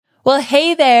Well,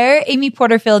 hey there, Amy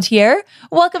Porterfield here.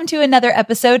 Welcome to another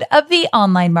episode of the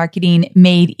Online Marketing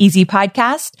Made Easy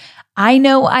podcast. I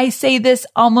know I say this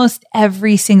almost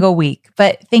every single week,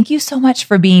 but thank you so much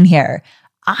for being here.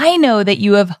 I know that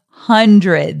you have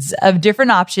hundreds of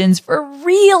different options for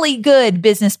really good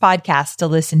business podcasts to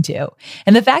listen to.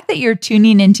 And the fact that you're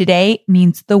tuning in today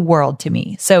means the world to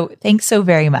me. So thanks so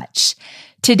very much.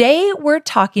 Today, we're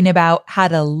talking about how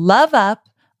to love up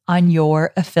on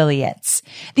your affiliates.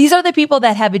 These are the people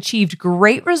that have achieved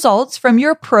great results from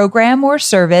your program or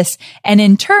service, and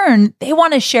in turn, they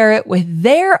want to share it with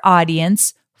their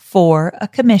audience for a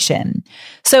commission.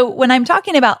 So when I'm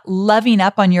talking about loving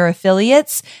up on your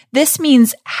affiliates, this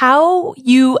means how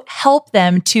you help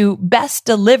them to best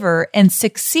deliver and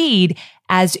succeed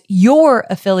as your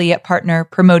affiliate partner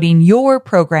promoting your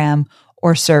program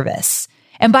or service.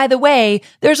 And by the way,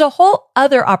 there's a whole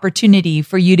other opportunity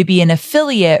for you to be an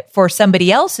affiliate for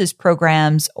somebody else's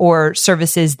programs or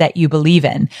services that you believe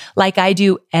in, like I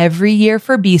do every year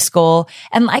for B-School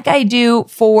and like I do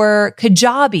for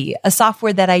Kajabi, a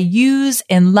software that I use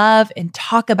and love and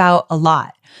talk about a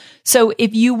lot. So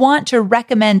if you want to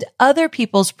recommend other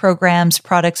people's programs,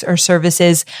 products, or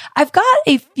services, I've got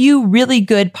a few really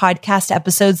good podcast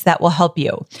episodes that will help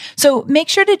you. So make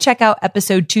sure to check out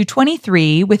episode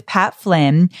 223 with Pat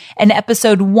Flynn and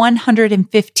episode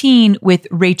 115 with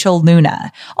Rachel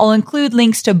Luna. I'll include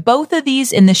links to both of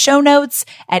these in the show notes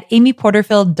at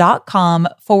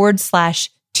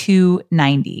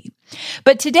amyporterfield.com/290.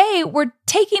 But today we're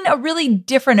taking a really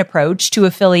different approach to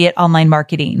affiliate online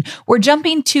marketing. We're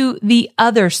jumping to the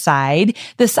other side,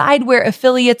 the side where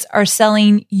affiliates are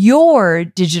selling your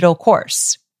digital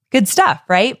course. Good stuff,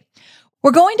 right?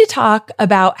 We're going to talk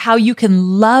about how you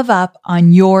can love up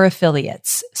on your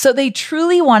affiliates so they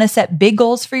truly want to set big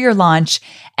goals for your launch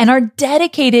and are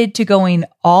dedicated to going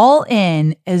all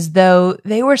in as though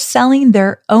they were selling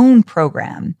their own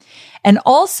program. And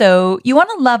also, you want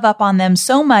to love up on them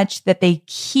so much that they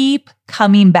keep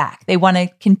coming back. They want to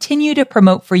continue to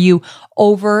promote for you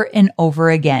over and over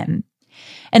again.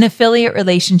 An affiliate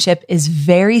relationship is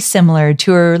very similar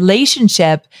to a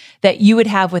relationship that you would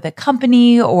have with a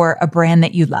company or a brand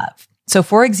that you love. So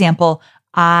for example,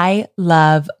 I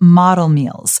love Model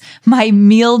Meals, my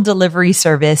meal delivery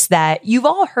service that you've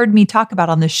all heard me talk about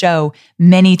on the show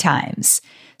many times.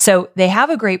 So they have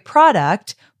a great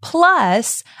product.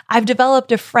 Plus, I've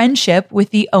developed a friendship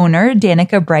with the owner,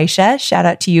 Danica Brescia. Shout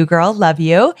out to you, girl. Love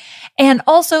you. And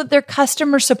also their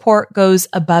customer support goes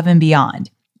above and beyond,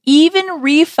 even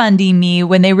refunding me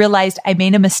when they realized I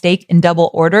made a mistake and double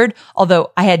ordered,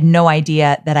 although I had no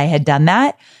idea that I had done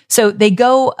that. So they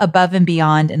go above and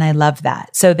beyond, and I love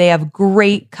that. So they have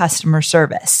great customer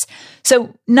service.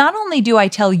 So not only do I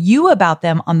tell you about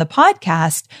them on the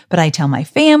podcast, but I tell my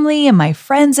family and my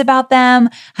friends about them.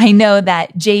 I know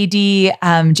that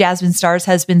JD, Jasmine Starr's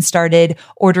husband, started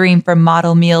ordering from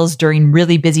Model Meals during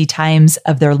really busy times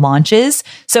of their launches.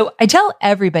 So I tell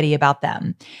everybody about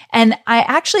them. And I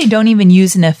actually don't even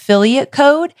use an affiliate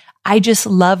code. I just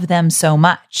love them so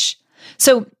much.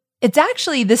 So it's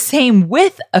actually the same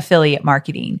with affiliate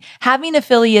marketing. Having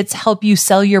affiliates help you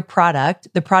sell your product,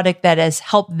 the product that has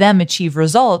helped them achieve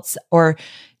results or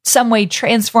some way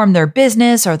transform their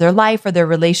business or their life or their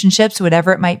relationships,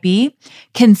 whatever it might be,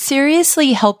 can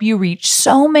seriously help you reach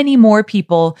so many more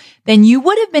people than you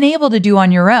would have been able to do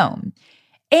on your own.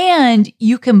 And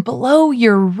you can blow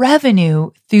your revenue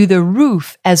through the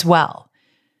roof as well.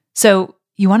 So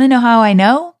you want to know how I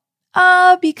know?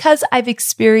 Because I've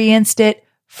experienced it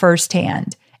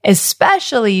firsthand,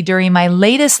 especially during my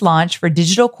latest launch for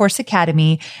Digital Course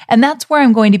Academy. And that's where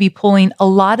I'm going to be pulling a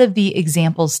lot of the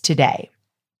examples today.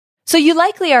 So you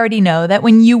likely already know that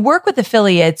when you work with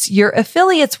affiliates, your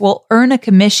affiliates will earn a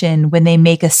commission when they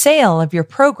make a sale of your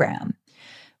program.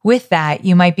 With that,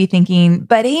 you might be thinking,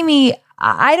 but Amy,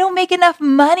 I don't make enough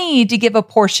money to give a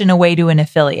portion away to an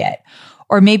affiliate.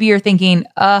 Or maybe you're thinking,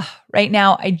 right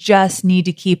now I just need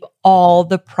to keep all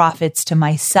the profits to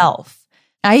myself.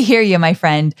 I hear you, my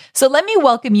friend. So let me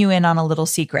welcome you in on a little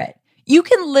secret. You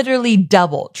can literally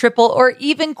double, triple, or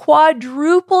even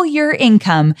quadruple your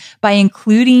income by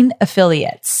including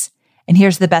affiliates. And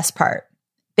here's the best part.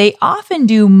 They often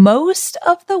do most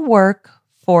of the work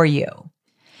for you.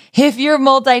 If you're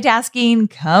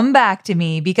multitasking, come back to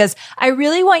me because I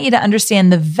really want you to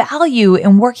understand the value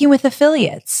in working with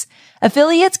affiliates.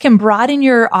 Affiliates can broaden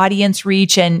your audience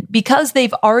reach, and because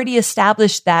they've already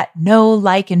established that know,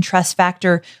 like, and trust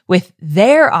factor with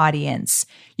their audience,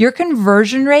 your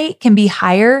conversion rate can be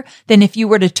higher than if you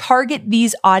were to target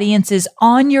these audiences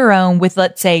on your own with,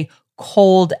 let's say,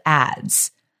 cold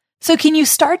ads. So can you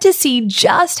start to see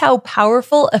just how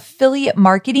powerful affiliate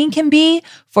marketing can be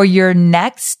for your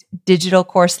next digital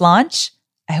course launch?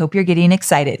 I hope you're getting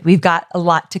excited. We've got a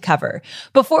lot to cover.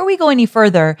 Before we go any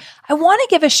further, I want to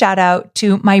give a shout out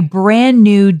to my brand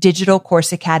new Digital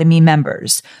Course Academy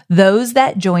members, those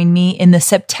that joined me in the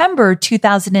September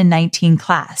 2019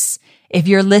 class. If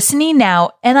you're listening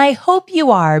now, and I hope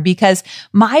you are, because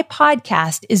my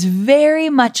podcast is very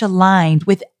much aligned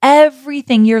with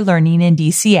everything you're learning in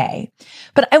DCA.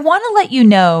 But I want to let you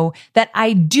know that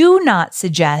I do not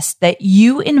suggest that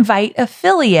you invite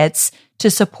affiliates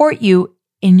to support you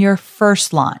in your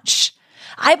first launch.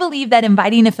 I believe that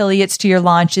inviting affiliates to your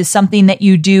launch is something that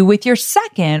you do with your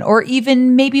second, or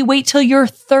even maybe wait till your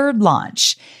third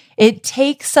launch. It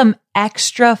takes some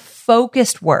extra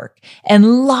focused work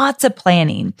and lots of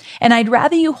planning. And I'd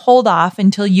rather you hold off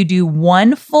until you do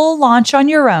one full launch on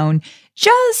your own,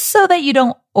 just so that you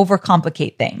don't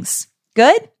overcomplicate things.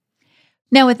 Good?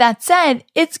 Now, with that said,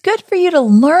 it's good for you to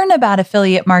learn about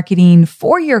affiliate marketing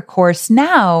for your course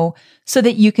now so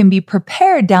that you can be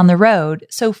prepared down the road.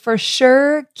 So for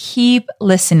sure, keep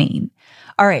listening.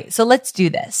 All right, so let's do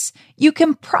this. You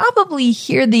can probably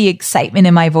hear the excitement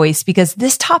in my voice because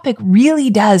this topic really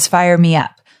does fire me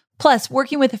up. Plus,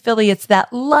 working with affiliates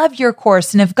that love your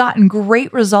course and have gotten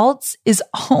great results is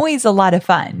always a lot of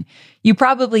fun. You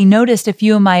probably noticed a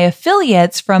few of my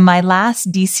affiliates from my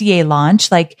last DCA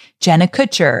launch, like Jenna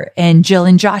Kutcher and Jill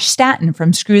and Josh Stanton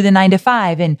from Screw the 9 to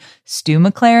 5, and Stu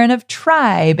McLaren of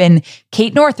Tribe, and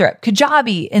Kate Northrup,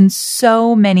 Kajabi, and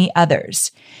so many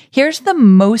others. Here's the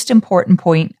most important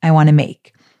point I want to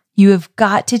make. You have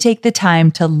got to take the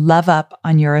time to love up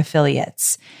on your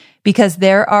affiliates, because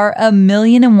there are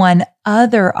 1,000,001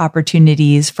 other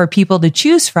opportunities for people to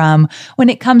choose from when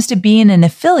it comes to being an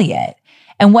affiliate.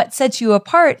 And what sets you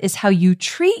apart is how you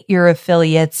treat your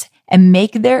affiliates and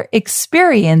make their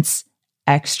experience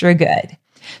extra good.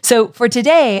 So for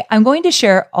today, I'm going to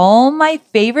share all my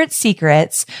favorite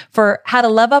secrets for how to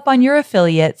love up on your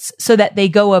affiliates so that they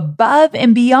go above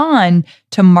and beyond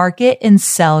to market and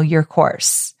sell your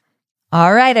course.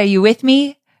 All right, are you with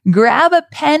me? Grab a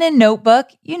pen and notebook.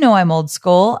 You know I'm old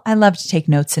school. I love to take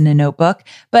notes in a notebook.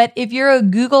 But if you're a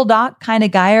Google Doc kind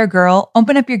of guy or girl,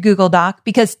 open up your Google Doc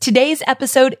because today's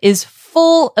episode is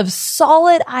full of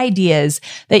solid ideas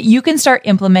that you can start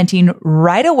implementing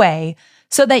right away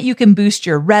so that you can boost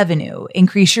your revenue,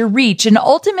 increase your reach, and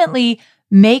ultimately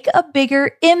make a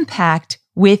bigger impact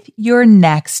with your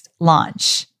next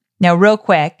launch. Now, real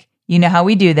quick, you know how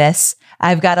we do this.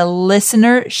 I've got a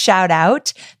listener shout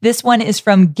out. This one is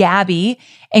from Gabby.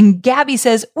 And Gabby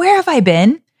says, "Where have I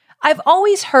been? I've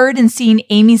always heard and seen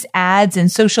Amy's ads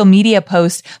and social media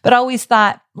posts, but always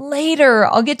thought, later,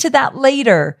 I'll get to that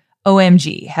later.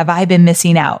 OMG, have I been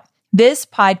missing out? This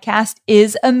podcast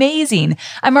is amazing.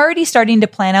 I'm already starting to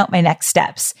plan out my next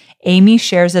steps. Amy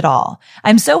shares it all.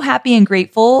 I'm so happy and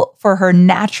grateful for her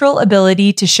natural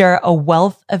ability to share a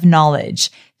wealth of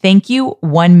knowledge. Thank you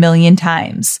 1,000,000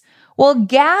 times." Well,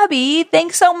 Gabby,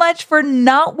 thanks so much for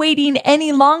not waiting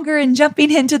any longer and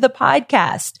jumping into the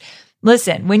podcast.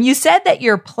 Listen, when you said that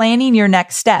you're planning your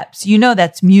next steps, you know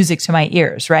that's music to my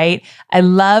ears, right? I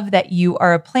love that you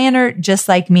are a planner just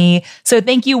like me. So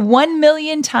thank you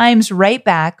 1,000,000 times right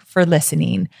back for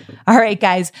listening. All right,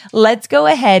 guys, let's go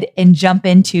ahead and jump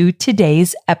into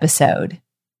today's episode.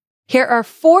 Here are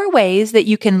 4 ways that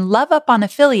you can love up on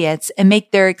affiliates and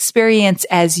make their experience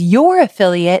as your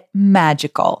affiliate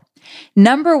magical.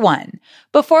 Number 1,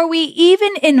 before we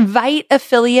even invite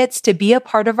affiliates to be a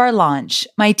part of our launch,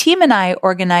 my team and I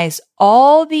organize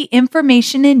all the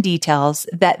information and details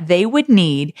that they would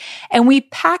need, and we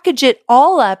package it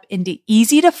all up into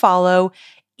easy to follow,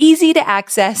 easy to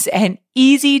access, and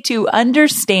easy to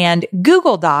understand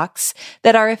Google Docs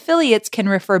that our affiliates can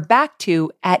refer back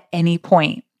to at any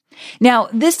point. Now,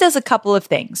 this does a couple of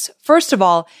things. First of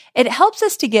all, it helps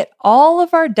us to get all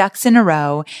of our ducks in a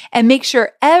row and make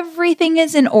sure everything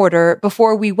is in order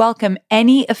before we welcome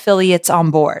any affiliates on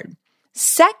board.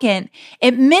 Second,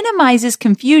 it minimizes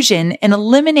confusion and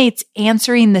eliminates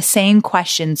answering the same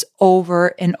questions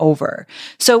over and over.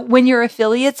 So when your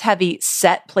affiliates have a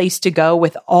set place to go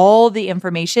with all the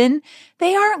information,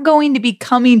 they aren't going to be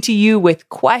coming to you with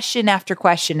question after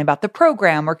question about the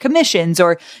program or commissions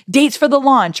or dates for the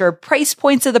launch or price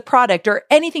points of the product or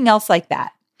anything else like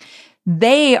that.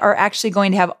 They are actually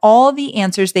going to have all the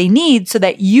answers they need so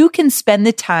that you can spend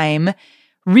the time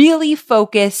really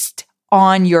focused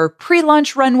on your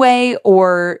pre-launch runway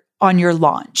or on your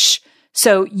launch.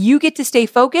 So you get to stay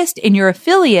focused and your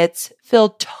affiliates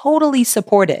feel totally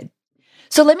supported.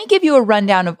 So let me give you a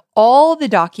rundown of all the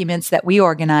documents that we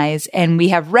organize and we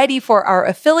have ready for our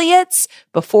affiliates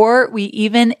before we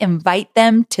even invite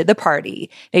them to the party.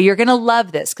 Now you're going to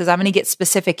love this because I'm going to get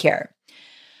specific here.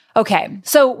 Okay,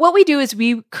 so what we do is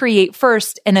we create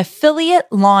first an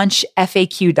affiliate launch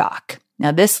FAQ doc.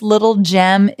 Now this little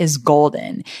gem is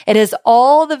golden. It has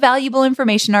all the valuable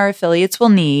information our affiliates will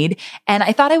need, and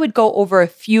I thought I would go over a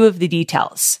few of the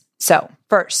details. So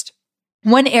first,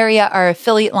 one area our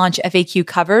affiliate launch FAQ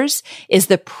covers is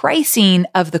the pricing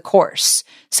of the course.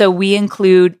 So we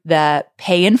include the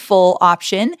pay in full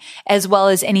option as well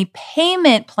as any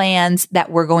payment plans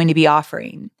that we're going to be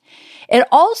offering. It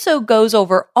also goes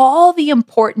over all the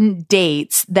important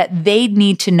dates that they'd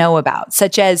need to know about,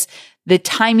 such as the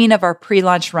timing of our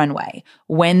pre-launch runway,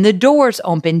 when the doors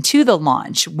open to the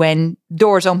launch. When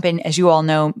doors open, as you all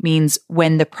know, means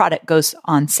when the product goes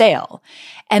on sale.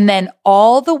 And then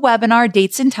all the webinar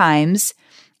dates and times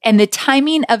and the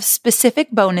timing of specific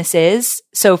bonuses.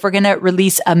 So if we're going to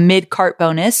release a mid-cart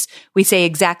bonus, we say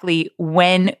exactly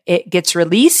when it gets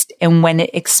released and when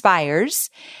it expires.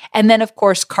 And then, of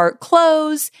course, cart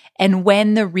close and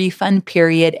when the refund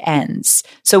period ends.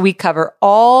 So we cover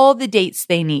all the dates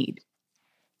they need.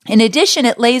 In addition,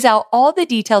 it lays out all the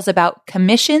details about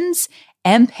commissions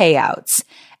and payouts.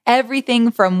 Everything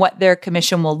from what their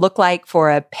commission will look like for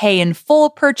a pay in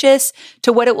full purchase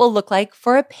to what it will look like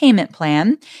for a payment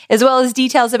plan, as well as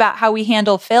details about how we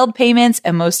handle failed payments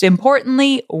and most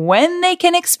importantly, when they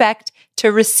can expect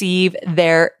to receive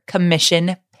their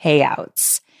commission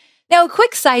payouts. Now, a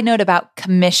quick side note about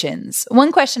commissions.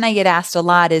 One question I get asked a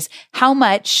lot is how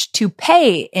much to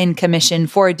pay in commission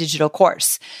for a digital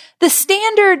course. The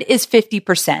standard is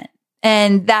 50%.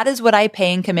 And that is what I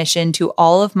pay in commission to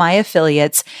all of my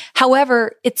affiliates.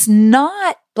 However, it's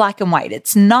not black and white.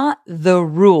 It's not the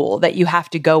rule that you have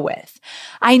to go with.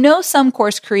 I know some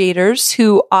course creators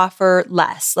who offer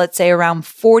less, let's say around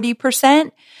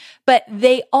 40%, but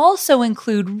they also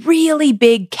include really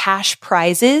big cash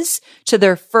prizes to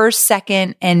their first,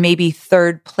 second, and maybe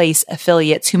third place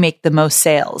affiliates who make the most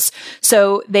sales.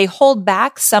 So they hold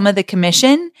back some of the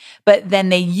commission, but then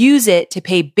they use it to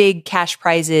pay big cash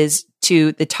prizes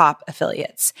to the top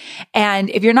affiliates.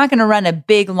 And if you're not going to run a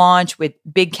big launch with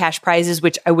big cash prizes,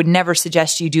 which I would never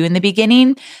suggest you do in the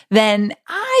beginning, then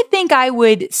I think I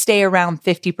would stay around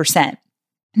 50%.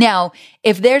 Now,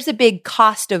 if there's a big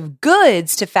cost of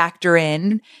goods to factor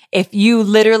in, if you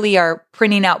literally are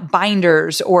printing out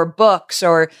binders or books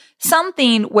or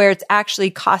something where it's actually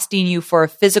costing you for a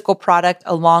physical product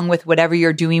along with whatever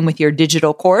you're doing with your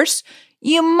digital course,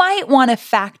 you might want to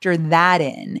factor that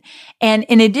in. And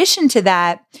in addition to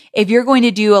that, if you're going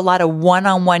to do a lot of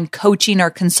one-on-one coaching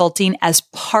or consulting as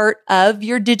part of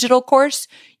your digital course,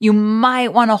 you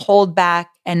might want to hold back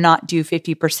and not do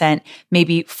 50%.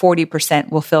 Maybe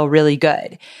 40% will feel really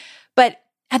good. But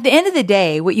at the end of the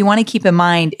day, what you want to keep in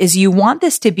mind is you want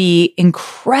this to be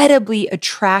incredibly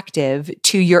attractive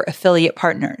to your affiliate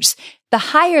partners. The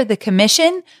higher the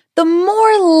commission, the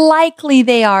more likely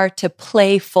they are to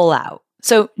play full out.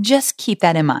 So just keep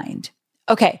that in mind.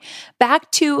 Okay,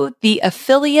 back to the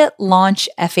affiliate launch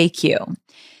FAQ.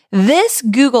 This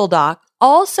Google Doc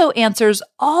also answers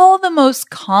all the most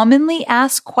commonly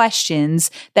asked questions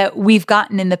that we've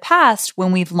gotten in the past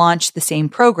when we've launched the same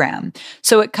program.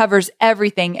 So it covers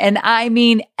everything, and I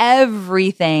mean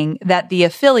everything that the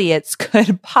affiliates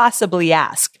could possibly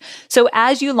ask. So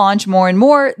as you launch more and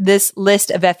more, this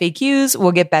list of FAQs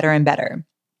will get better and better.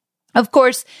 Of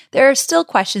course, there are still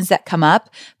questions that come up,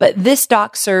 but this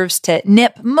doc serves to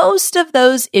nip most of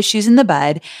those issues in the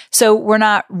bud, so we're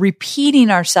not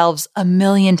repeating ourselves a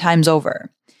million times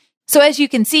over. So as you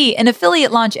can see, an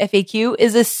affiliate launch FAQ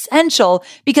is essential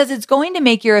because it's going to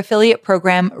make your affiliate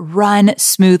program run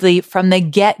smoothly from the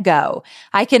get-go.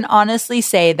 I can honestly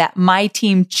say that my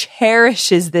team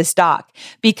cherishes this doc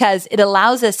because it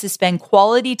allows us to spend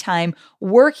quality time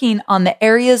working on the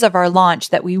areas of our launch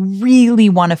that we really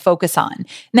want to focus on.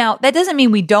 Now, that doesn't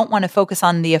mean we don't want to focus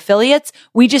on the affiliates.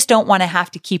 We just don't want to have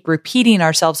to keep repeating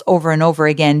ourselves over and over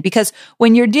again because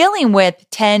when you're dealing with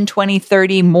 10, 20,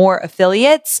 30 more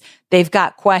affiliates, they've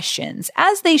got questions,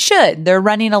 as they should. They're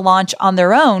running a launch on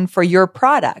their own for your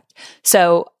product.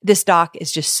 So this doc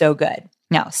is just so good.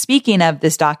 Now, speaking of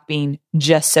this doc being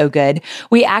just so good,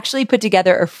 we actually put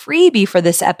together a freebie for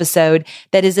this episode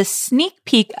that is a sneak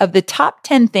peek of the top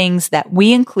 10 things that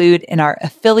we include in our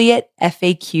affiliate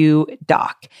FAQ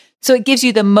doc. So it gives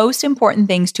you the most important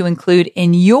things to include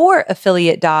in your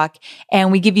affiliate doc,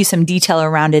 and we give you some detail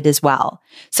around it as well.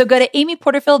 So go to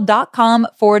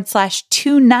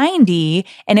amyporterfield.com/290,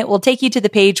 and it will take you to the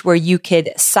page where you could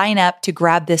sign up to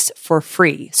grab this for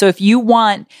free. So if you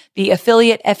want the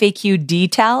affiliate FAQ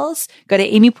details, go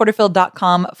to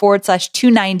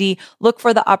amyporterfield.com/290, look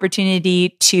for the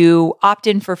opportunity to opt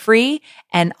in for free,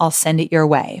 and I'll send it your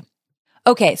way.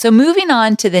 Okay, so moving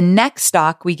on to the next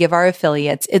doc we give our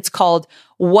affiliates. It's called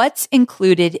What's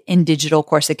Included in Digital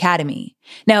Course Academy.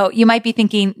 Now, you might be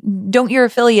thinking, don't your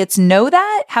affiliates know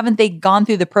that? Haven't they gone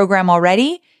through the program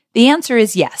already? The answer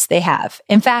is yes, they have.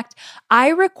 In fact, I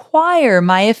require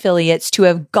my affiliates to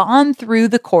have gone through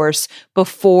the course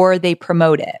before they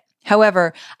promote it.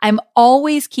 However, I'm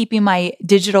always keeping my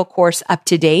digital course up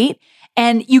to date.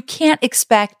 And you can't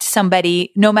expect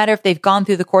somebody, no matter if they've gone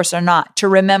through the course or not, to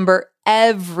remember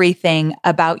everything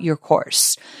about your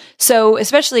course. So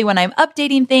especially when I'm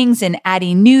updating things and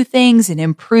adding new things and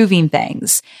improving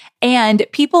things. And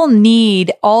people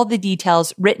need all the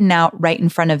details written out right in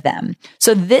front of them.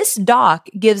 So this doc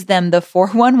gives them the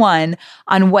 411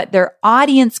 on what their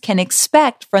audience can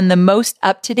expect from the most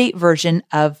up-to-date version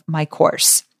of my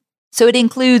course. So it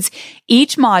includes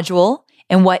each module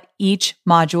and what each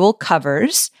module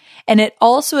covers. And it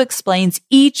also explains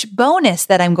each bonus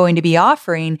that I'm going to be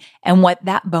offering and what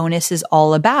that bonus is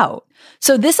all about.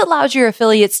 So this allows your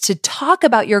affiliates to talk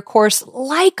about your course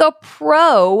like a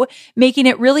pro, making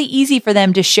it really easy for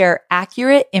them to share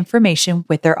accurate information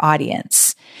with their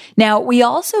audience. Now, we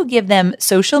also give them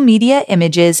social media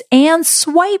images and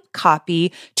swipe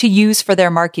copy to use for their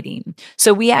marketing.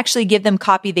 So we actually give them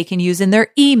copy they can use in their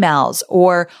emails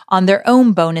or on their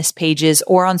own bonus pages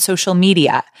or on social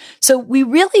media. So we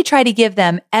really try to give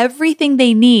them everything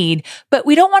they need, but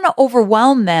we don't want to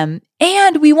overwhelm them.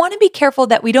 And we want to be careful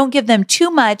that we don't give them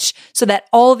too much so that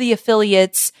all the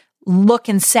affiliates look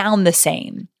and sound the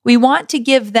same. We want to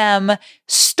give them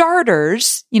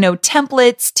starters,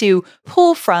 templates to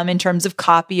pull from in terms of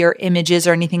copy or images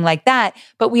or anything like that.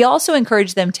 But we also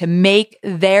encourage them to make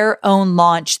their own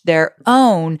launch their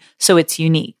own so it's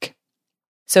unique.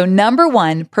 So number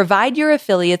one, provide your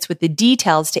affiliates with the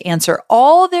details to answer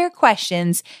all their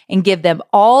questions and give them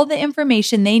all the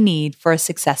information they need for a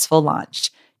successful launch.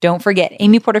 Don't forget,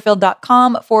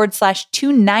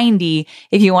 amyporterfield.com/290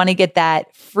 if you want to get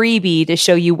that freebie to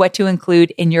show you what to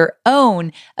include in your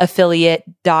own affiliate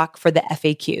doc for the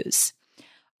FAQs.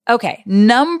 Okay,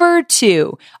 number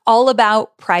two, all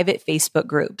about private Facebook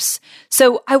groups.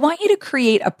 So I want you to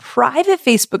create a private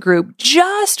Facebook group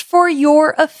just for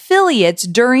your affiliates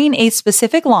during a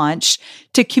specific launch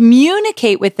to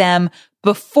communicate with them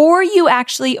before you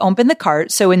actually open the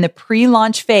cart. So in the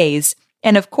pre-launch phase.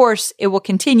 And of course, it will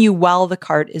continue while the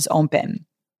cart is open.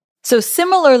 So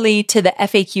similarly to the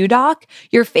FAQ doc,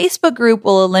 your Facebook group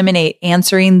will eliminate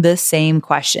answering the same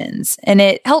questions, and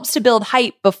it helps to build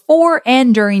hype before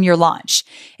and during your launch.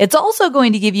 It's also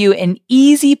going to give you an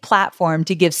easy platform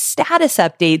to give status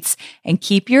updates and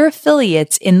keep your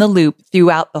affiliates in the loop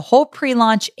throughout the whole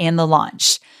pre-launch and the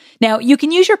launch. Now, you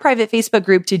can use your private Facebook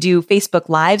group to do Facebook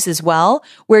Lives as well,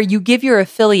 where you give your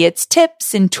affiliates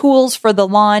tips and tools for the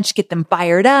launch, get them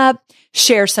fired up,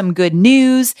 share some good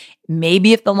news.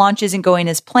 Maybe if the launch isn't going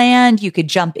as planned, you could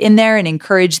jump in there and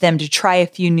encourage them to try a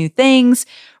few new things.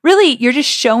 Really, you're just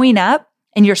showing up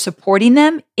and you're supporting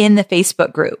them in the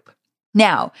Facebook group.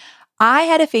 Now, I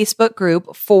had a Facebook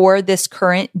group for this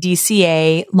current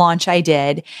DCA launch I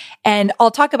did, and I'll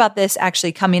talk about this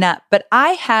actually coming up, but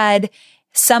I had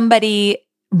somebody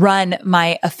run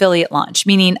my affiliate launch,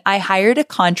 meaning I hired a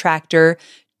contractor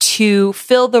to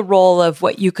fill the role of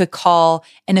what you could call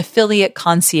an affiliate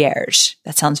concierge.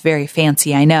 That sounds very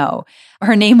fancy, I know.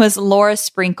 Her name was Laura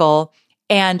Sprinkle,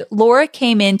 and Laura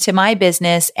came into my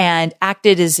business and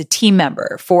acted as a team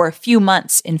member for a few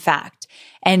months, in fact.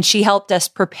 And she helped us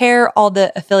prepare all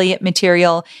the affiliate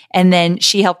material. And then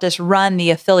she helped us run the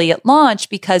affiliate launch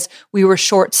because we were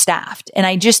short-staffed. And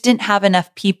I just didn't have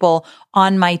enough people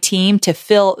on my team to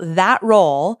fill that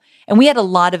role. And we had a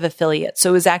lot of affiliates.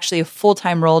 So it was actually a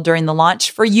full-time role during the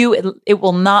launch. For you, it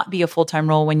will not be a full-time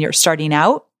role when you're starting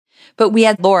out. But we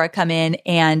had Laura come in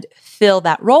and fill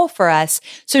that role for us.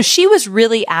 So she was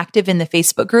really active in the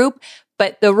Facebook group.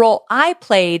 But the role I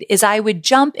played is I would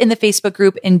jump in the Facebook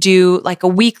group and do like a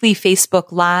weekly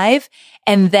Facebook Live.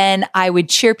 And then I would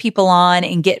cheer people on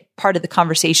and get part of the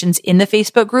conversations in the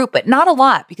Facebook group, but not a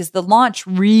lot because the launch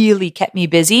really kept me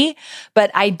busy. But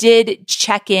I did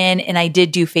check in and I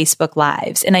did do Facebook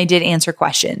Lives and I did answer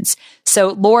questions.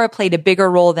 So Laura played a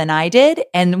bigger role than I did.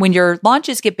 And when your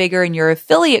launches get bigger and your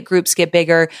affiliate groups get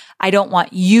bigger, I don't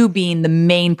want you being the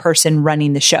main person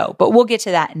running the show, but we'll get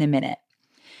to that in a minute.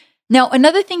 Now,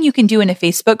 another thing you can do in a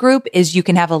Facebook group is you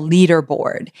can have a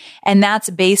leaderboard. And that's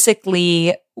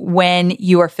basically when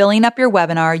you are filling up your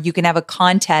webinar, you can have a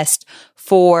contest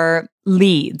for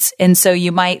leads. And so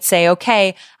you might say,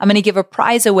 okay, I'm going to give a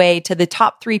prize away to the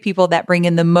top 3 people that bring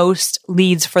in the most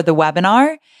leads for the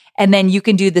webinar. And then you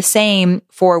can do the same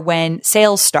for when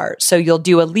sales start. So you'll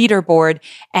do a leaderboard,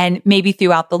 and maybe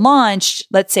throughout the launch,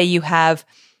 let's say you have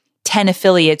 10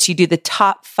 affiliates, you do the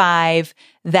top 5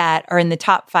 that are in the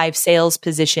top 5 sales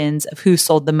positions of who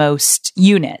sold the most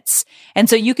units. And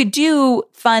so you could do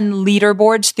fun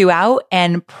leaderboards throughout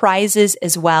and prizes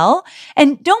as well.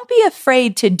 And don't be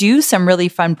afraid to do some really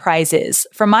fun prizes.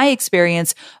 From my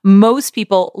experience, most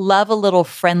people love a little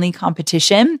friendly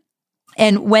competition.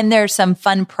 And when there's some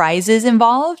fun prizes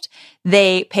involved,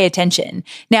 they pay attention.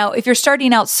 Now, if you're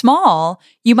starting out small,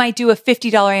 you might do a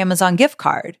 $50 Amazon gift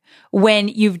card. When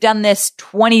you've done this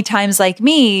 20 times like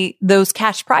me, those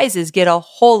cash prizes get a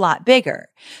whole lot bigger.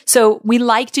 So we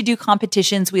like to do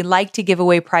competitions. We like to give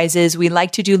away prizes. We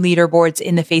like to do leaderboards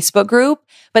in the Facebook group,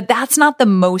 but that's not the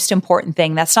most important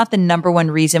thing. That's not the number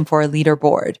one reason for a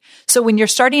leaderboard. So when you're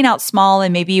starting out small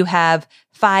and maybe you have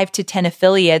 5 to 10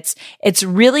 affiliates, it's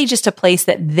really just a place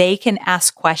that they can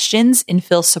ask questions and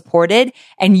feel supported,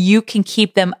 and you can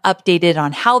keep them updated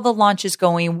on how the launch is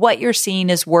going, what you're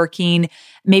seeing is working.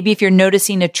 Maybe if you're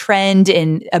noticing a trend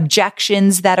in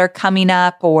objections that are coming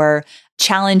up or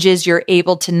challenges you're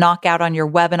able to knock out on your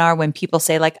webinar when people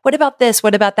say like, what about this?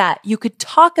 What about that? You could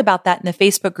talk about that in the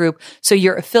Facebook group so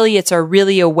your affiliates are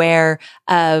really aware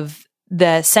of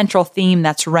the central theme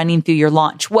that's running through your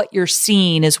launch, what you're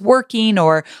seeing is working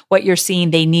or what you're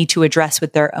seeing they need to address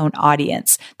with their own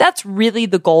audience. That's really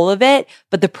the goal of it,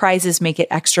 but the prizes make it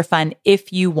extra fun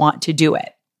if you want to do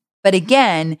it. But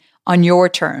again, on your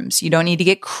terms, you don't need to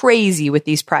get crazy with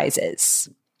these prizes.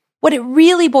 What it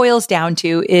really boils down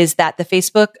to is that the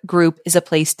Facebook group is a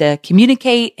place to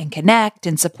communicate and connect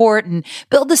and support and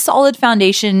build a solid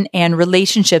foundation and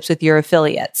relationships with your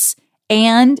affiliates.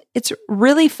 And it's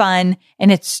really fun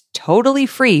and it's totally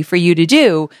free for you to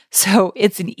do. So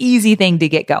it's an easy thing to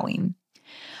get going.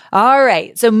 All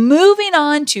right. So moving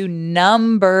on to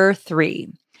number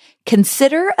 3,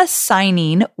 consider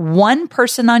assigning one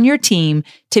person on your team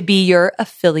to be your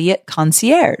affiliate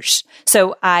concierge.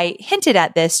 So I hinted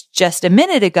at this just a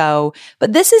minute ago,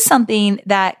 but this is something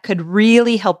that could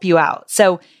really help you out.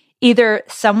 So either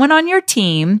someone on your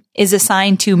team is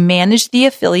assigned to manage the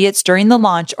affiliates during the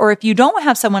launch, or if you don't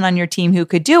have someone on your team who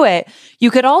could do it,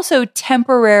 you could also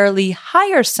temporarily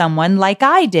hire someone like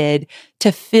I did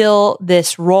to fill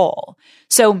this role.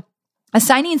 So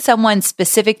assigning someone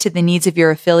specific to the needs of your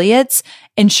affiliates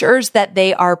ensures that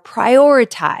they are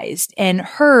prioritized and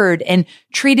heard and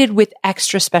treated with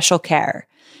extra special care.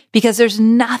 Because there's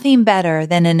nothing better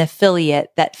than an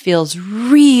affiliate that feels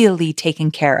really taken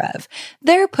care of.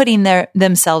 They're putting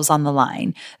themselves on the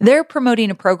line. They're promoting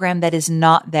a program that is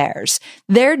not theirs.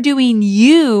 They're doing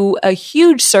you a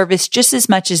huge service just as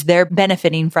much as they're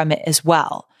benefiting from it as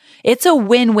well. It's a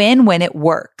win-win when it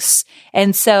works.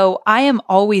 And so I am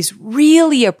always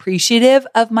really appreciative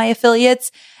of my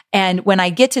affiliates. And when I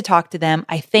get to talk to them,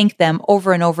 I thank them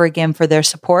over and over again for their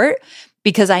support,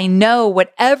 because I know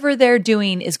whatever they're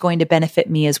doing is going to benefit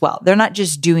me as well. They're not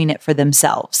just doing it for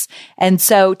themselves. And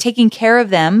so taking care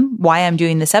of them, why I'm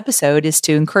doing this episode is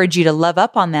to encourage you to love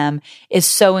up on them, is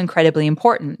so incredibly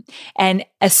important. And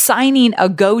assigning a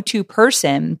go-to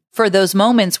person for those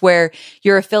moments where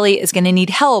your affiliate is going to need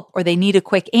help or they need a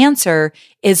quick answer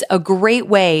is a great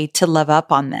way to love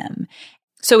up on them.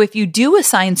 So if you do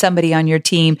assign somebody on your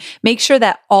team, make sure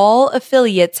that all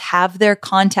affiliates have their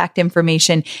contact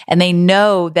information and they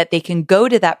know that they can go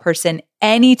to that person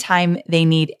anytime they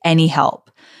need any help.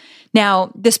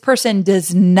 Now, this person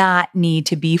does not need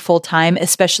to be full-time,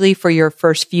 especially for your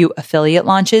first few affiliate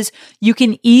launches. You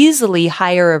can easily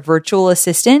hire a virtual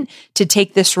assistant to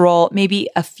take this role maybe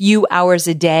a few hours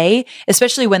a day,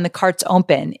 especially when the cart's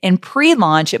open. In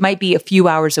pre-launch, it might be a few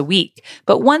hours a week.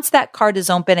 But once that cart is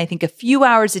open, I think a few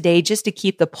hours a day just to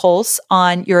keep the pulse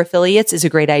on your affiliates is a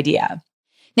great idea.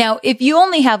 Now, if you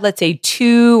only have, let's say,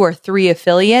 2 or 3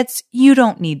 affiliates, you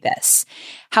don't need this.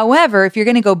 However, if you're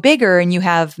going to go bigger and you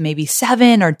have maybe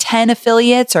 7 or 10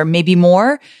 affiliates or maybe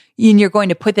more, and you're going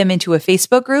to put them into a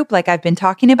Facebook group like I've been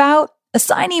talking about,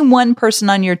 assigning one person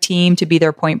on your team to be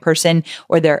their point person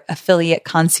or their affiliate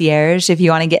concierge, if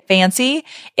you want to get fancy,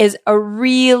 is a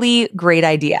really great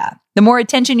idea. The more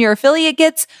attention your affiliate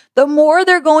gets, the more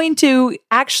they're going to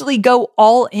actually go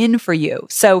all in for you.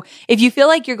 So if you feel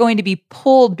like you're going to be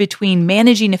pulled between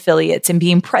managing affiliates and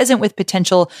being present with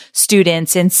potential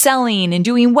students and selling and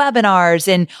doing webinars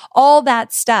and all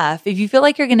that stuff, if you feel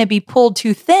like you're going to be pulled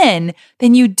too thin,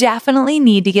 then you definitely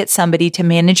need to get somebody to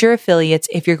manage your affiliates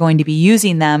if you're going to be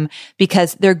using them,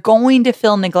 because they're going to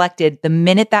feel neglected the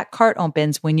minute that cart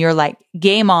opens when you're like,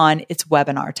 game on, it's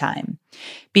webinar time.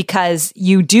 Because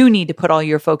you do need to put all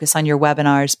your focus on your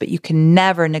webinars, but you can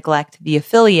never neglect the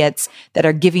affiliates that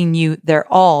are giving you their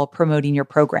all promoting your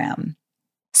program.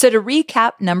 So to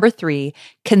recap, number 3,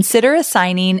 consider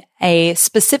assigning a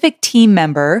specific team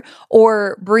member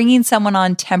or bringing someone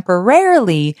on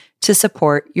temporarily to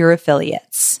support your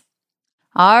affiliates.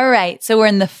 All right. So we're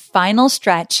in the final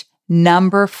stretch,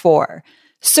 number 4.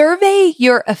 Survey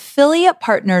your affiliate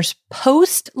partners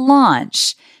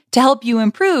post-launch to help you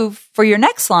improve for your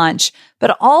next launch,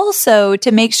 but also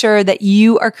to make sure that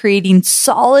you are creating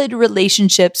solid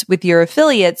relationships with your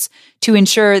affiliates to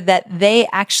ensure that they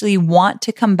actually want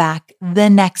to come back the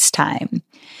next time.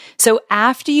 So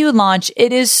after you launch,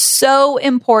 it is so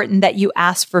important that you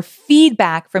ask for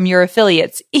feedback from your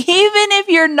affiliates, even if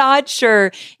you're not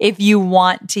sure if you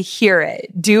want to hear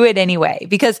it. Do it anyway,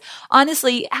 because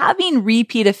honestly, having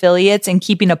repeat affiliates and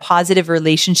keeping a positive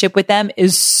relationship with them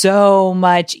is so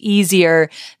much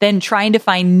easier than trying to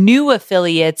find new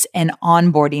affiliates and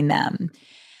onboarding them.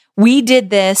 We did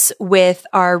this with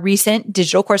our recent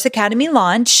Digital Course Academy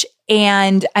launch,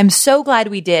 and I'm so glad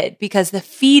we did because the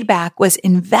feedback was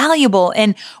invaluable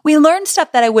and we learned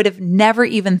stuff that I would have never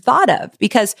even thought of,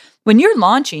 because when you're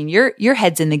launching, your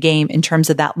head's in the game in terms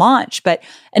of that launch, but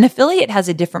an affiliate has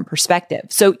a different perspective.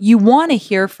 So you want to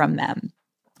hear from them.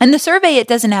 And the survey, it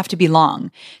doesn't have to be long.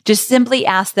 Just simply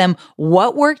ask them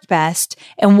what worked best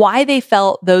and why they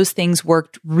felt those things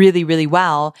worked really, really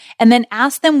well. And then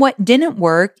ask them what didn't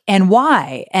work and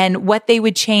why, and what they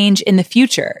would change in the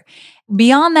future.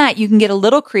 Beyond that, you can get a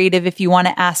little creative if you want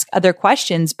to ask other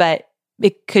questions, but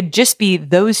it could just be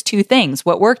those 2 things,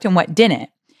 what worked and what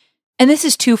didn't. And this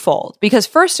is twofold, because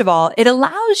first of all, it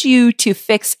allows you to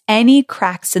fix any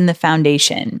cracks in the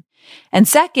foundation. And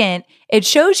second, it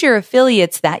shows your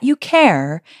affiliates that you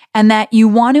care and that you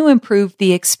want to improve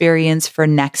the experience for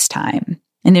next time.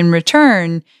 And in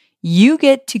return, you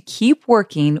get to keep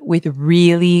working with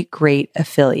really great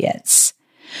affiliates.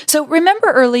 So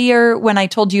remember earlier when I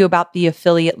told you about the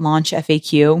affiliate launch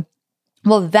FAQ?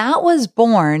 Well, that was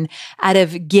born out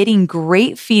of getting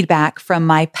great feedback from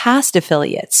my past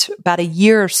affiliates about a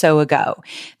year or so ago.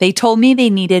 They told me they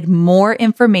needed more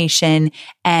information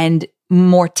and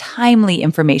more timely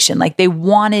information. Like they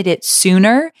wanted it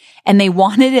sooner and they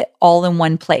wanted it all in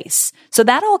one place. So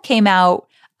that all came out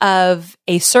of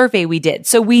a survey we did.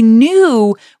 So we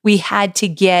knew we had to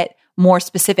get more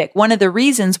specific. One of the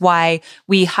reasons why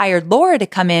we hired Laura to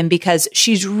come in, because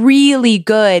she's really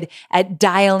good at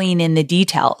dialing in the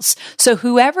details. So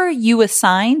whoever you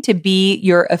assign to be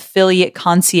your affiliate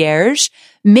concierge,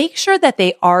 make sure that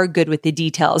they are good with the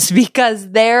details,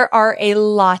 because there are a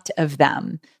lot of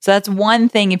them. So that's one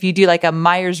thing. If you do like a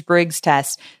Myers-Briggs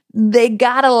test, they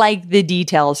gotta like the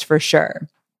details for sure.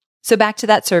 So back to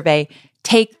that survey.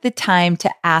 Take the time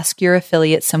to ask your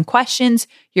affiliates some questions.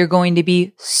 You're going to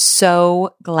be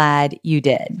so glad you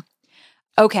did.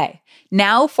 Okay,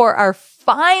 now for our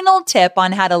final tip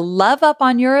on how to love up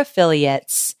on your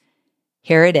affiliates.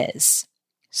 Here it is.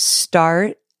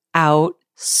 Start out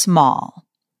small.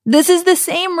 This is the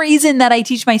same reason that I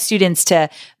teach my students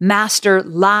to master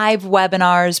live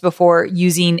webinars before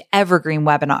using evergreen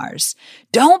webinars.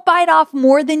 Don't bite off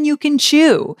more than you can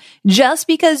chew. Just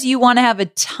because you want to have a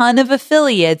ton of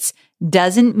affiliates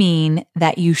doesn't mean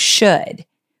that you should.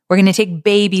 We're going to take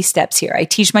baby steps here. I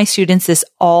teach my students this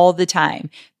all the time.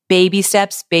 Baby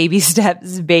steps, baby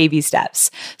steps, baby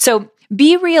steps. So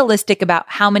be realistic about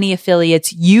how many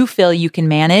affiliates you feel you can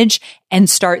manage and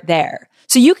start there.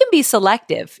 So you can be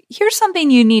selective. Here's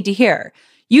something you need to hear.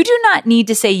 You do not need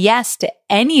to say yes to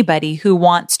anybody who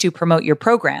wants to promote your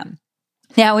program.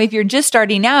 Now, if you're just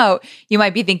starting out, you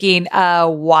might be thinking,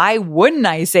 why wouldn't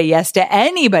I say yes to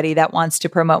anybody that wants to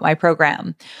promote my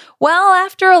program? Well,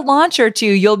 after a launch or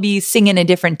two, you'll be singing a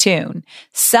different tune.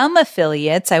 Some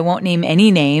affiliates, I won't name any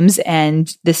names,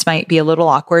 and this might be a little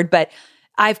awkward, but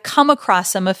I've come across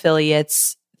some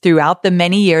affiliates throughout the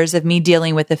many years of me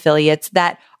dealing with affiliates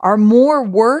that are more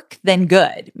work than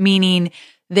good, meaning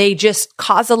they just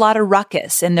cause a lot of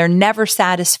ruckus and they're never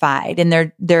satisfied and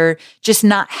they're just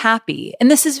not happy. And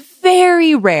this is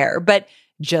very rare, but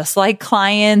just like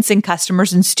clients and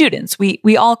customers and students.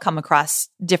 We all come across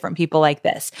different people like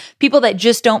this, people that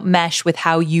just don't mesh with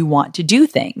how you want to do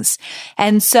things.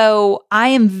 And so I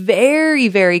am very,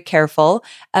 very careful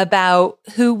about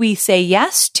who we say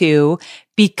yes to,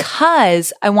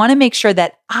 because I want to make sure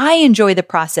that I enjoy the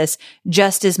process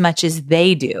just as much as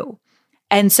they do.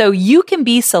 And so you can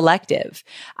be selective.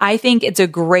 I think it's a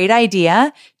great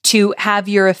idea to have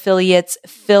your affiliates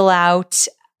fill out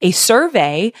a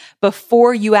survey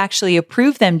before you actually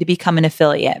approve them to become an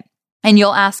affiliate. And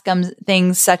you'll ask them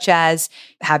things such as,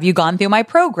 have you gone through my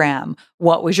program?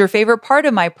 What was your favorite part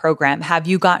of my program? Have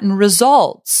you gotten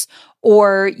results?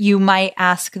 Or you might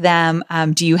ask them,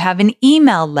 do you have an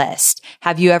email list?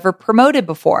 Have you ever promoted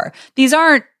before? These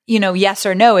aren't, yes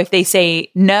or no. If they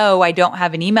say, no, I don't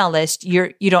have an email list,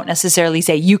 you don't necessarily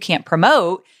say you can't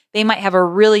promote. They might have a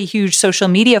really huge social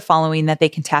media following that they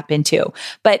can tap into.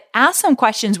 But ask some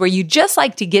questions where you just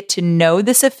like to get to know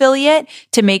this affiliate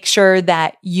to make sure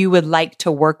that you would like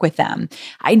to work with them.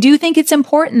 I do think it's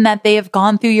important that they have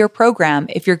gone through your program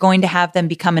if you're going to have them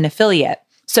become an affiliate.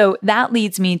 So that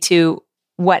leads me to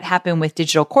what happened with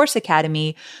Digital Course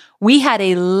Academy. We had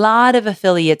a lot of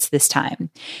affiliates this time.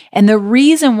 And the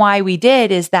reason why we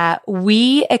did is that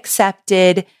we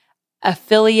accepted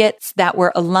affiliates that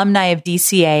were alumni of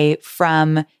DCA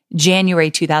from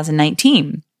January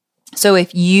 2019. So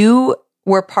if you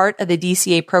were part of the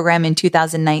DCA program in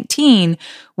 2019,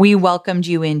 we welcomed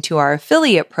you into our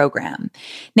affiliate program.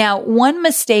 Now, one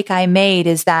mistake I made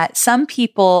is that some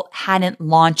people hadn't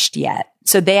launched yet.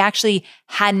 So they actually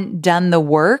hadn't done the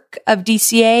work of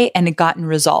DCA and had gotten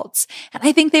results. And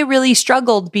I think they really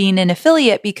struggled being an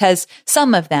affiliate because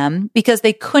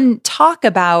they couldn't talk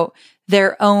about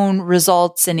their own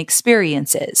results and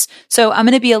experiences. So I'm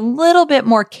going to be a little bit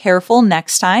more careful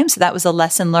next time. So that was a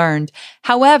lesson learned.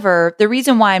 However, the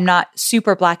reason why I'm not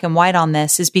super black and white on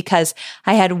this is because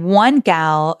I had one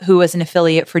gal who was an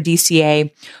affiliate for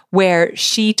DCA where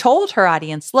she told her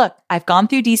audience, look, I've gone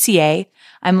through DCA.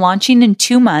 I'm launching in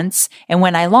 2 months. And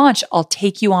when I launch, I'll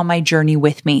take you on my journey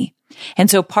with me. And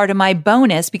so part of my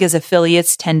bonus, because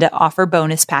affiliates tend to offer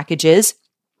bonus packages,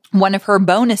 one of her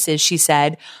bonuses, she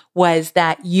said, was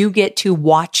that you get to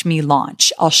watch me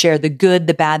launch. I'll share the good,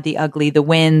 the bad, the ugly, the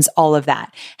wins, all of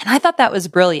that. And I thought that was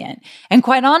brilliant. And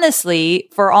quite honestly,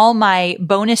 for all my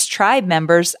bonus tribe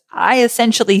members, I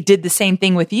essentially did the same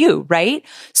thing with you, right?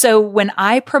 So when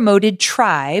I promoted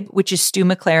Tribe, which is Stu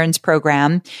McLaren's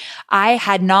program, I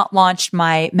had not launched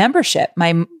my membership,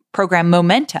 my program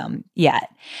Momentum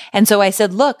yet. And so I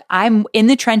said, look, I'm in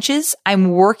the trenches.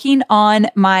 I'm working on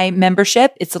my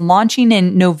membership. It's launching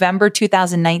in November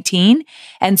 2019.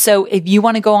 And so if you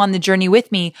want to go on the journey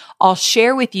with me, I'll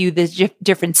share with you the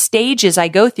different stages I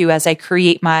go through as I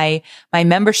create my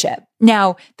membership.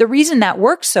 Now, the reason that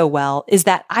works so well is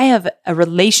that I have a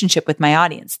relationship with my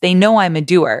audience. They know I'm a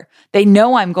doer. They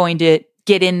know I'm going to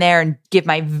get in there and give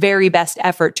my very best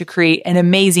effort to create an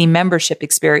amazing membership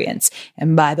experience.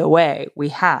 And by the way,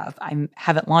 I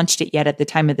haven't launched it yet at the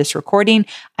time of this recording.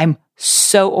 I'm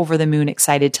so over the moon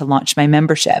excited to launch my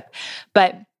membership.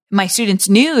 But my students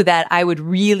knew that I would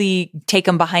really take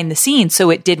them behind the scenes,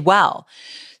 so it did well.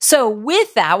 So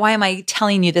with that, why am I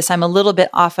telling you this? I'm a little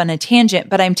bit off on a tangent,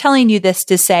 but I'm telling you this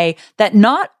to say that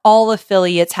not all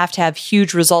affiliates have to have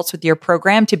huge results with your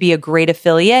program to be a great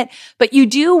affiliate, but you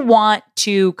do want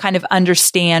to kind of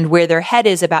understand where their head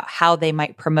is about how they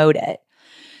might promote it.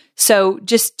 So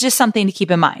just something to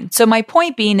keep in mind. So my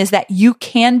point being is that you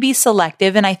can be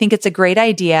selective, and I think it's a great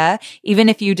idea. Even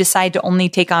if you decide to only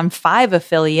take on 5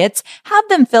 affiliates, have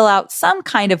them fill out some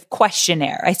kind of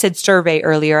questionnaire. I said survey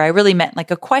earlier. I really meant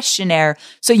like a questionnaire,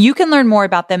 so you can learn more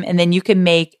about them and then you can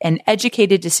make an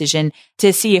educated decision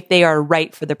to see if they are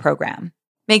right for the program.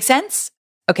 Make sense?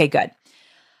 Okay, good.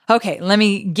 Okay, let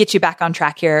me get you back on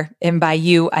track here. And by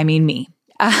you, I mean me.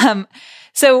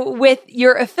 So with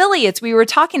your affiliates, we were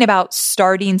talking about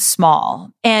starting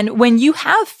small. And when you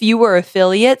have fewer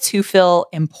affiliates who feel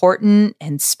important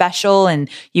and special and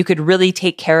you could really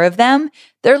take care of them,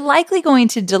 they're likely going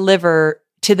to deliver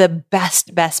to the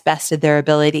best of their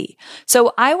ability.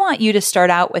 So I want you to start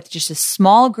out with just a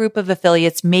small group of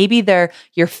affiliates. Maybe they're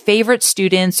your favorite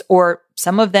students or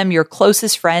some of them your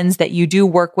closest friends that you do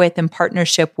work with in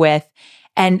partnership with.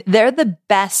 And they're the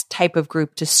best type of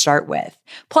group to start with.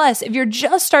 Plus, if you're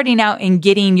just starting out and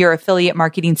getting your affiliate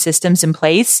marketing systems in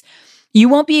place, you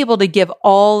won't be able to give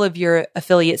all of your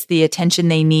affiliates the attention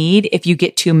they need if you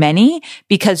get too many,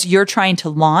 because you're trying to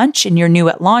launch and you're new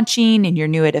at launching and you're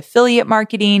new at affiliate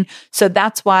marketing. So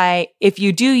that's why if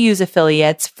you do use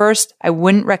affiliates, first, I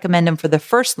wouldn't recommend them for the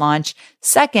first launch.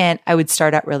 Second, I would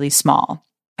start out really small.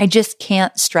 I just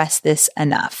can't stress this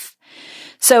enough.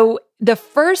 So the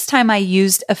first time I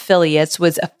used affiliates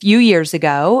was a few years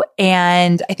ago,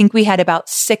 and I think we had about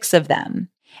 6 of them.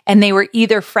 And they were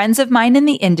either friends of mine in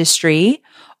the industry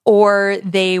or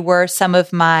they were some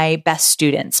of my best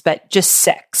students, but just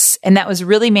 6. And that was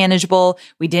really manageable.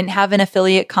 We didn't have an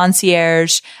affiliate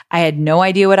concierge. I had no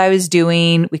idea what I was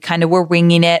doing. We kind of were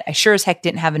winging it. I sure as heck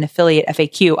didn't have an affiliate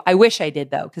FAQ. I wish I did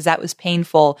though, because that was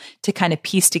painful to kind of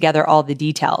piece together all the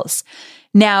details.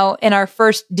 Now, in our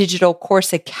first Digital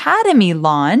Course Academy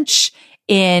launch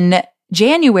in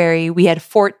January, we had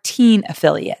 14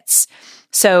 affiliates.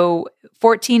 So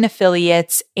 14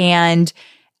 affiliates, and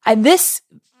this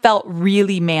felt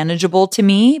really manageable to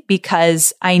me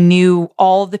because I knew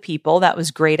all the people. That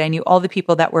was great. I knew all the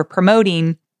people that were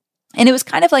promoting. And it was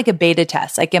kind of like a beta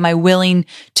test. Like, am I willing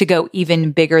to go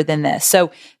even bigger than this? So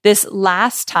this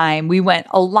last time we went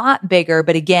a lot bigger,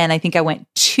 but again, I think I went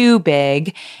too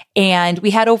big and we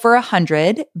had over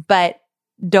 100, but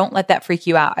don't let that freak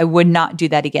you out. I would not do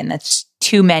that again. That's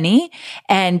too many.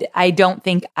 And I don't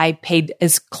think I paid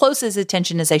as close as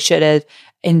attention as I should have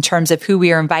in terms of who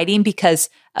we are inviting because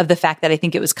of the fact that I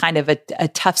think it was kind of a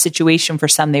tough situation for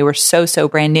some. They were so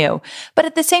brand new. But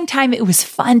at the same time, it was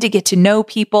fun to get to know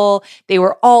people. They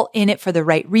were all in it for the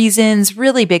right reasons,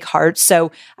 really big hearts.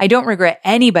 So I don't regret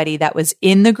anybody that was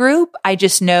in the group. I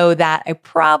just know that I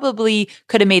probably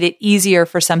could have made it easier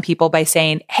for some people by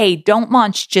saying, hey, don't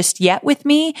launch just yet with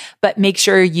me, but make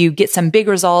sure you get some big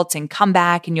results and come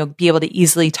back and you'll be able to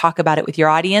easily talk about it with your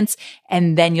audience.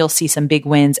 And then you'll see some big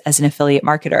wins as an affiliate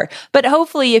marketer. But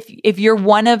hopefully if you're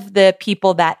one of the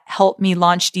people that helped me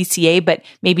launch DCA, but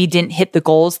maybe didn't hit the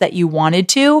goals that you wanted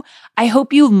to, I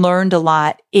hope you learned a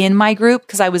lot in my group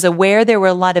because I was aware there were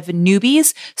a lot of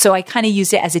newbies. So I kind of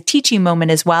used it as a teaching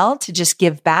moment as well to just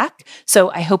give back.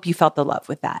 So I hope you felt the love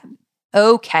with that.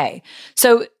 Okay.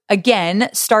 So again,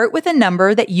 start with a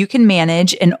number that you can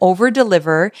manage and over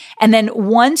deliver. And then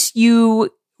once you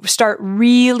start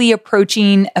really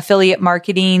approaching affiliate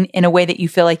marketing in a way that you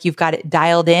feel like you've got it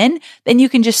dialed in, then you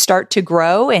can just start to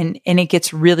grow and it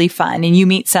gets really fun and you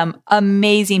meet some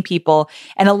amazing people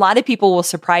and a lot of people will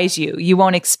surprise you. You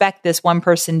won't expect this one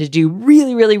person to do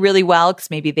really well because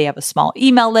maybe they have a small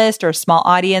email list or a small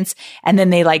audience and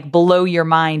then they like blow your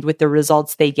mind with the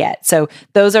results they get. So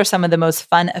those are some of the most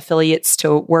fun affiliates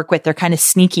to work with. They're kind of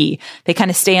sneaky. They kind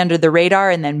of stay under the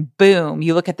radar and then boom,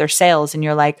 you look at their sales and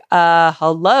you're like,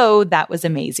 hello. That was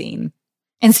amazing.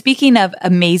 And speaking of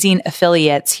amazing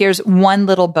affiliates, here's one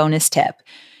little bonus tip.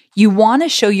 You want to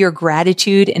show your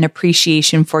gratitude and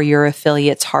appreciation for your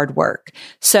affiliates' hard work.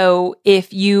 So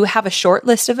if you have a short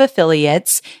list of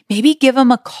affiliates, maybe give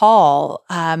them a call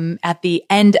at the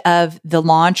end of the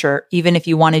launch, or even if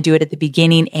you want to do it at the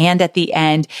beginning and at the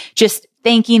end, just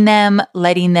thanking them,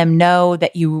 letting them know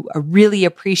that you really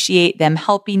appreciate them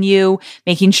helping you,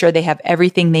 making sure they have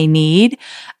everything they need.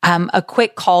 A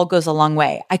quick call goes a long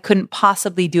way. I couldn't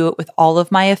possibly do it with all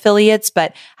of my affiliates,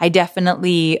 but I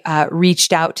definitely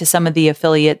reached out to some of the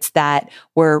affiliates that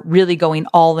were really going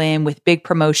all in with big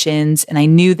promotions. And I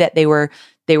knew that they were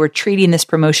treating this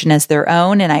promotion as their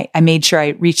own. And I made sure I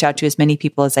reached out to as many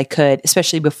people as I could,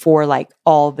 especially before like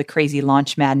all the crazy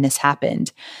launch madness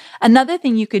happened. Another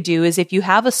thing you could do is if you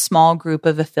have a small group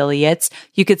of affiliates,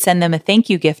 you could send them a thank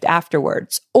you gift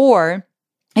afterwards. Or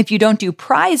if you don't do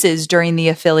prizes during the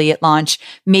affiliate launch,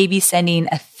 maybe sending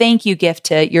a thank you gift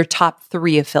to your top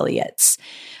 3 affiliates.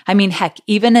 I mean, heck,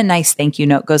 even a nice thank you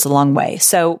note goes a long way.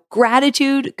 So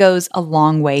gratitude goes a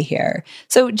long way here.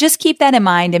 So just keep that in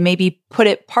mind and maybe put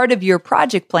it part of your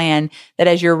project plan that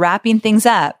as you're wrapping things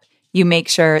up, you make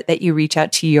sure that you reach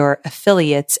out to your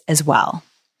affiliates as well.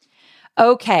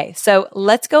 Okay, so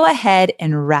let's go ahead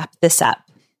and wrap this up.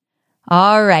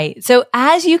 All right. So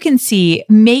as you can see,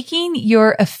 making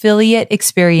your affiliate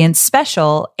experience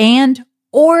special and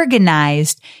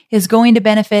organized is going to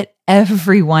benefit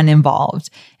everyone involved.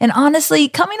 And honestly,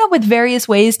 coming up with various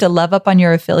ways to love up on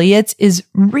your affiliates is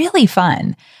really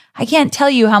fun. I can't tell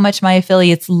you how much my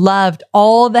affiliates loved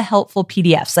all the helpful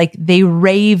PDFs. Like they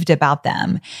raved about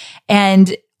them.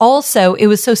 And also it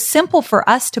was so simple for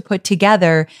us to put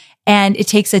together. And it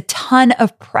takes a ton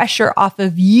of pressure off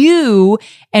of you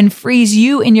and frees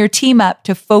you and your team up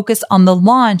to focus on the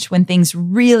launch when things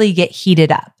really get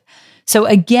heated up. So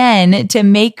again, to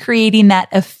make creating that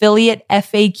affiliate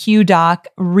FAQ doc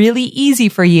really easy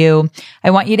for you,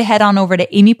 I want you to head on over to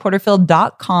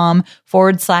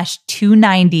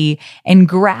amyporterfield.com/290 and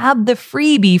grab the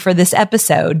freebie for this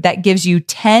episode that gives you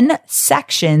 10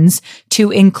 sections to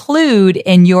include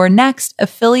in your next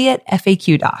affiliate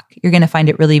FAQ doc. You're going to find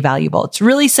it really valuable. It's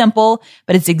really simple,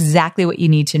 but it's exactly what you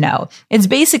need to know. It's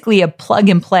basically a plug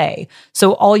and play.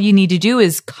 So all you need to do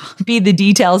is copy the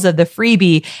details of the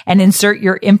freebie and insert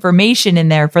your information in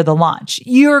there for the launch.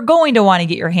 You're going to want to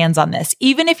get your hands on this.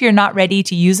 Even if you're not ready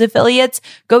to use affiliates,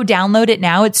 go download it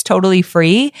now. It's totally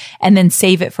free, and then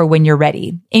save it for when you're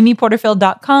ready.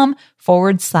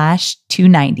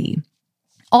 amyporterfield.com/290.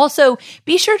 Also,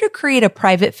 be sure to create a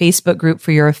private Facebook group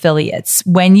for your affiliates.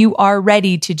 When you are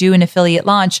ready to do an affiliate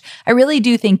launch, I really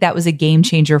do think that was a game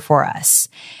changer for us.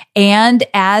 And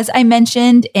as I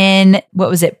mentioned in,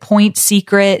 point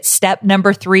secret, step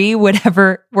number 3,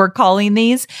 whatever we're calling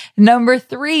these, number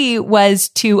 3 was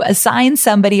to assign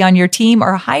somebody on your team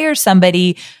or hire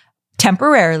somebody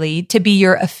temporarily to be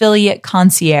your affiliate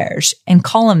concierge, and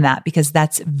call them that because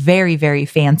that's very, very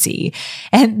fancy.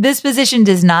 And this position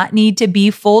does not need to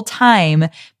be full time,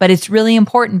 but it's really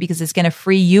important because it's going to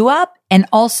free you up. And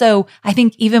also, I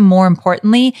think even more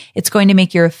importantly, it's going to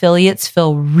make your affiliates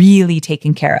feel really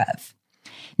taken care of.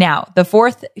 Now, the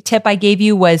 4th tip I gave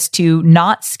you was to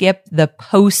not skip the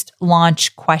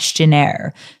post-launch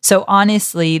questionnaire. So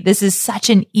honestly, this is such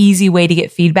an easy way to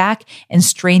get feedback and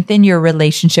strengthen your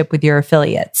relationship with your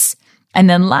affiliates. And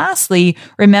then lastly,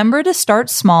 remember to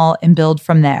start small and build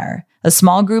from there. A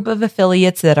small group of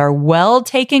affiliates that are well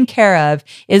taken care of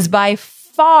is by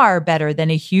far better than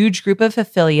a huge group of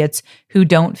affiliates who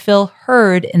don't feel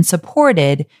heard and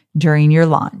supported during your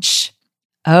launch.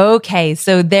 Okay,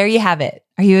 so there you have it.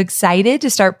 Are you excited to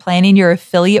start planning your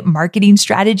affiliate marketing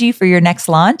strategy for your next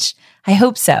launch? I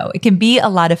hope so. It can be a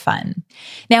lot of fun.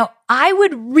 Now, I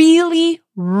would really,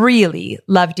 really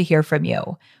love to hear from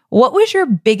you. What was your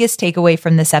biggest takeaway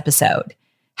from this episode?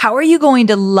 How are you going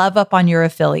to love up on your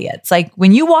affiliates? Like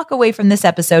when you walk away from this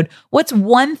episode, what's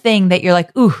one thing that you're like,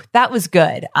 ooh, that was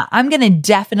good. I'm going to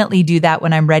definitely do that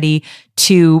when I'm ready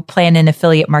to plan an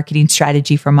affiliate marketing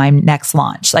strategy for my next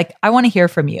launch. Like I want to hear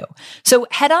from you. So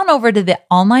head on over to the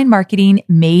Online Marketing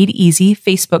Made Easy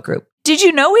Facebook group. Did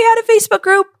you know we had a Facebook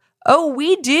group? Oh,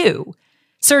 we do.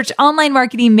 Search Online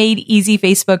Marketing Made Easy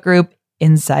Facebook group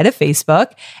inside of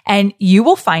Facebook and you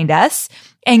will find us.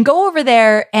 And go over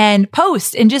there and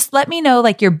post and just let me know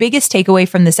like your biggest takeaway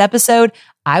from this episode.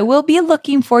 I will be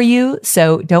looking for you,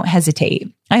 so don't hesitate.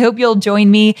 I hope you'll join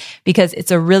me because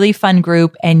it's a really fun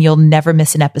group and you'll never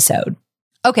miss an episode.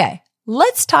 Okay,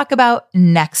 let's talk about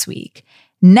next week.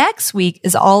 Next week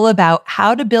is all about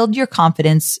how to build your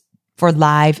confidence for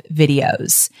live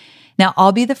videos. Now,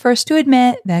 I'll be the first to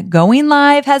admit that going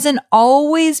live hasn't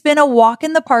always been a walk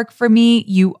in the park for me.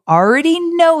 You already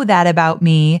know that about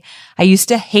me. I used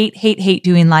to hate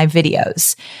doing live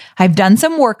videos. I've done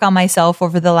some work on myself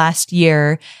over the last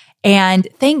year, and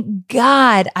thank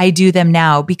God I do them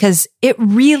now because it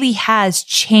really has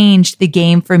changed the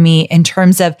game for me in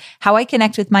terms of how I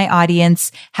connect with my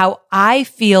audience, how I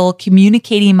feel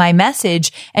communicating my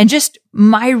message, and just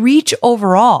my reach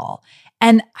overall.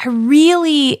 And I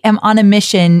really am on a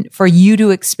mission for you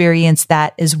to experience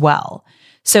that as well.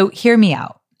 So hear me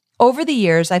out. Over the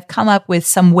years, I've come up with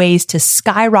some ways to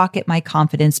skyrocket my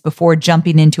confidence before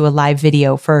jumping into a live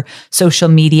video for social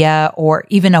media or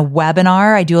even a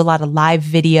webinar. I do a lot of live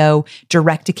video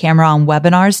direct to camera on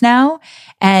webinars now.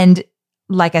 And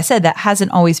like I said, that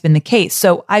hasn't always been the case.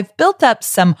 So I've built up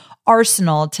some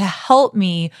arsenal to help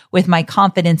me with my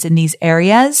confidence in these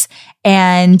areas.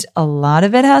 And a lot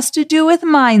of it has to do with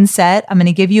mindset. I'm going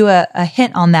to give you a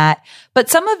hint on that, but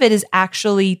some of it is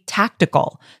actually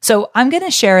tactical. So I'm going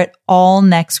to share it all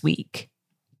next week.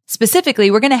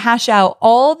 Specifically, we're going to hash out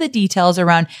all the details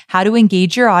around how to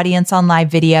engage your audience on live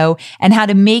video and how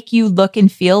to make you look and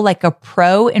feel like a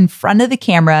pro in front of the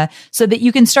camera so that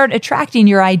you can start attracting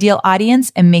your ideal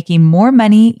audience and making more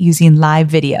money using live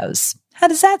videos. How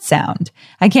does that sound?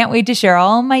 I can't wait to share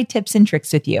all my tips and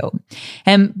tricks with you.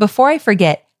 And before I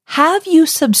forget, have you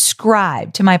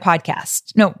subscribed to my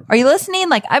podcast? No, are you listening?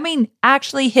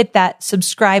 Actually hit that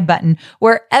subscribe button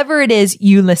wherever it is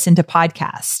you listen to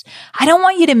podcasts. I don't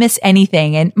want you to miss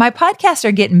anything. And my podcasts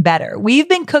are getting better. We've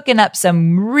been cooking up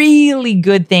some really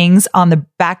good things on the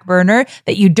back burner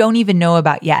that you don't even know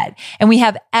about yet. And we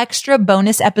have extra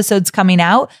bonus episodes coming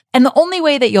out. And the only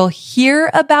way that you'll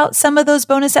hear about some of those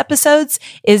bonus episodes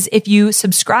is if you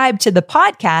subscribe to the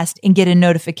podcast and get a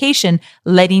notification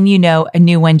letting you know a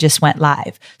new one just went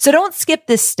live. So don't skip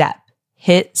this step.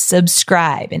 hit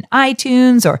subscribe in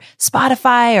iTunes or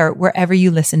Spotify or wherever you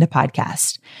listen to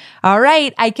podcasts. All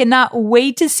right. I cannot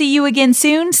wait to see you again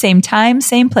soon. Same time,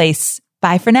 same place.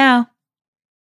 Bye for now.